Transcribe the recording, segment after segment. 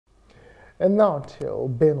And now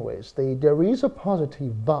to Benue State, there is a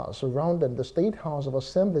positive buzz surrounding the State House of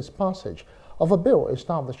Assembly's passage of a bill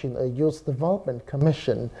establishing a Youth Development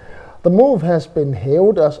Commission. The move has been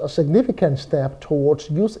hailed as a significant step towards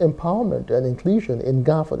youth empowerment and inclusion in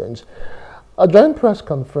governance. A joint press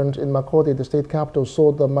conference in Makurdi, the state capital,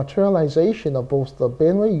 saw the materialization of both the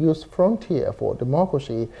Benue Youth Frontier for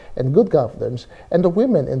Democracy and Good Governance and the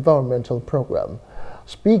Women Environmental Program.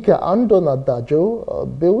 Speaker Andona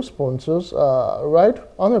Dajo, bill sponsors, Right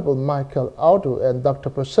Honorable Michael Audu and Dr.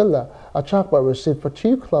 Priscilla Achakba received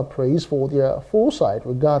particular praise for their foresight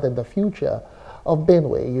regarding the future of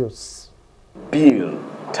Benue youths. Bill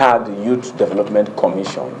tagged Youth Development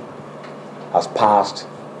Commission has passed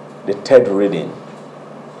the third reading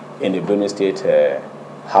in the Benue State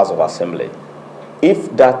House of Assembly.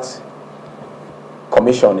 If that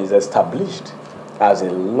commission is established as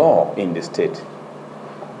a law in the state,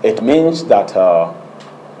 it means that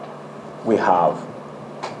we have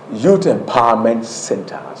youth empowerment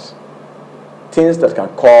centers, things that can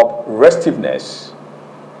curb restiveness,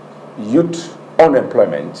 youth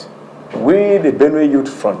unemployment. We, the Benue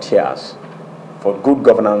Youth Frontiers for Good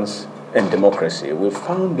Governance and Democracy, we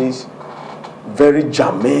found this very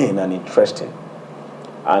germane and interesting.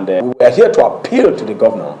 And we are here to appeal to the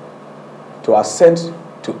governor to assent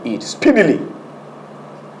to it speedily,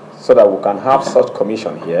 so that we can have such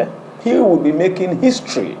commission here. He will be making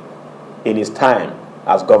history in his time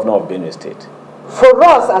as governor of Benue State. For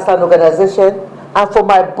us as an organization, and for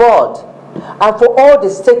my board, and for all the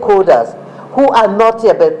stakeholders who are not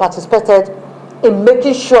here but participated in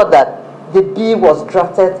making sure that the bill was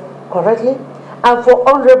drafted correctly, and for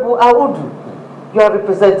Honorable Audu, you are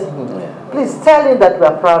representing him. Yeah. Please tell him that we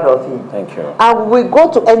are proud of him. Thank you. And we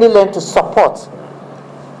go to any length to support.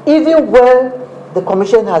 Even when the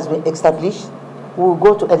commission has been established, we will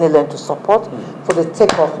go to any length to support for the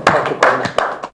take-off of the commission.